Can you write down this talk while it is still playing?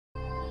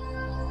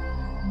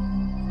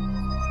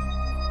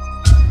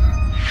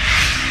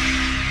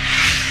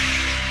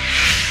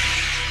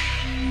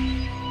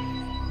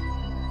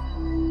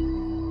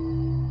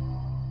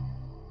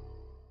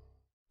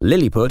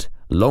Lilliput,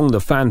 long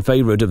the fan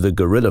favorite of the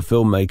guerrilla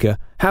filmmaker,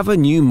 have a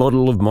new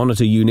model of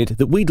monitor unit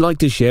that we'd like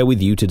to share with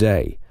you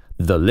today,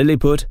 the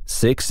Lilliput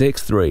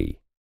 663.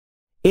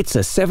 It's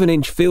a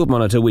 7-inch field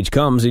monitor which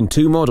comes in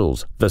two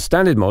models, the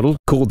standard model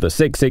called the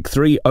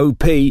 663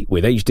 OP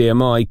with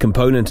HDMI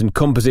component and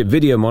composite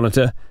video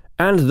monitor,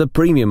 and the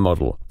premium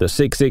model, the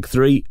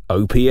 663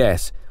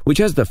 OPS, which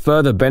has the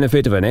further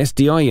benefit of an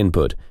SDI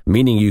input,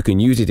 meaning you can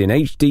use it in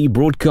HD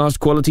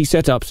broadcast quality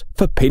setups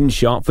for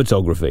pin-sharp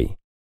photography.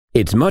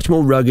 It's much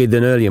more rugged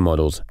than earlier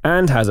models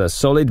and has a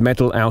solid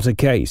metal outer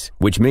case,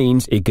 which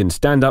means it can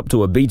stand up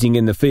to a beating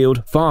in the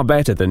field far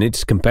better than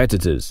its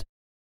competitors.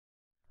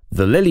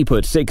 The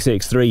Lilliput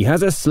 663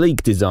 has a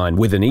sleek design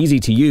with an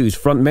easy-to-use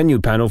front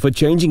menu panel for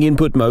changing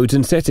input modes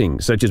and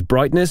settings such as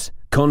brightness,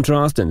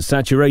 contrast and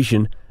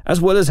saturation, as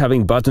well as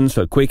having buttons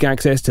for quick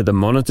access to the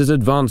monitor's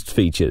advanced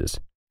features.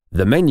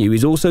 The menu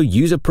is also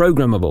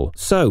user-programmable,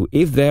 so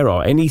if there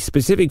are any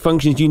specific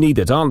functions you need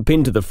that aren't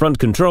pinned to the front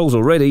controls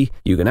already,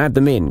 you can add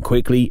them in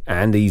quickly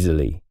and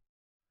easily.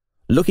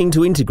 Looking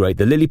to integrate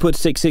the Lilliput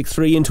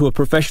 663 into a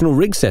professional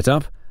rig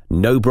setup?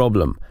 No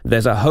problem.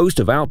 There's a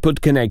host of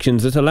output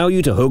connections that allow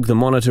you to hook the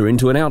monitor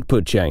into an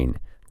output chain.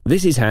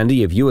 This is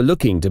handy if you are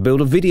looking to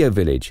build a video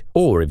village,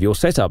 or if your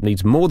setup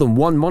needs more than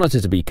one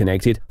monitor to be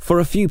connected for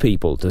a few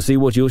people to see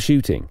what you're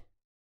shooting.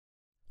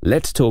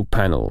 Let's talk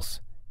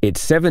panels.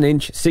 Its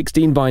 7-inch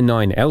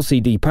 16:9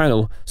 LCD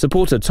panel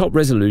supports a top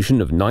resolution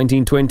of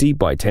 1920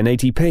 by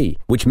 1080p,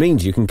 which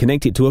means you can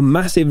connect it to a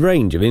massive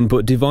range of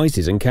input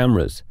devices and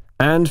cameras.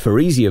 And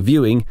for easier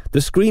viewing, the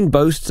screen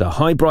boasts a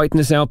high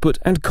brightness output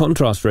and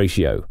contrast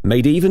ratio,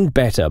 made even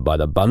better by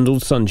the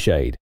bundled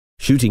sunshade.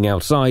 Shooting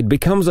outside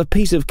becomes a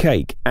piece of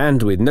cake,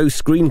 and with no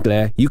screen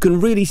glare, you can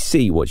really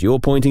see what you're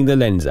pointing the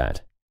lens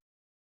at.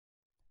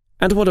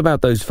 And what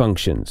about those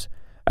functions?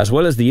 As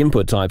well as the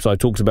input types I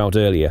talked about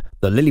earlier,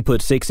 the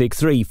Lilliput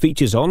 663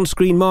 features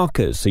on-screen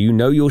markers so you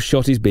know your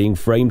shot is being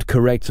framed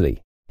correctly.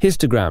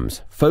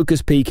 Histograms,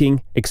 focus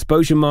peaking,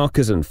 exposure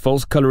markers and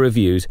false color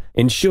reviews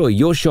ensure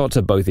your shots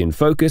are both in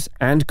focus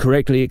and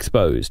correctly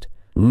exposed.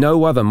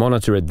 No other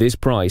monitor at this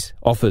price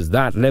offers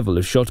that level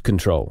of shot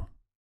control.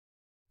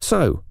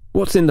 So,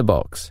 what's in the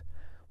box?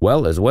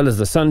 Well as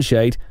the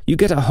sunshade, you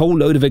get a whole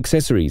load of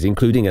accessories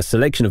including a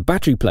selection of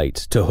battery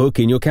plates to hook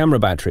in your camera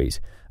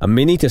batteries, a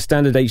mini to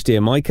standard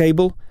HDMI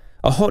cable,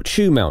 a hot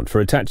shoe mount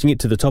for attaching it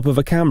to the top of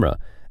a camera,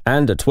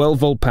 and a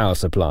 12-volt power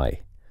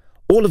supply.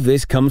 All of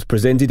this comes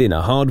presented in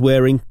a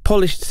hard-wearing,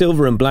 polished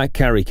silver and black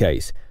carry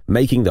case,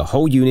 making the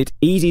whole unit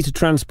easy to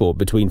transport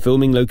between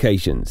filming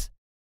locations.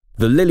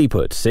 The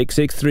Lilliput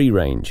 663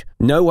 range.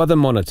 No other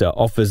monitor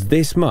offers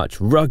this much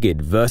rugged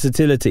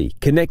versatility,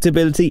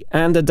 connectability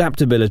and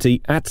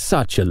adaptability at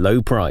such a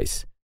low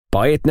price.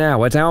 Buy it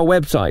now at our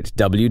website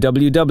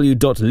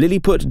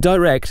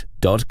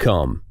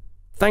www.lilliputdirect.com.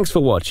 Thanks for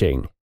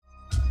watching.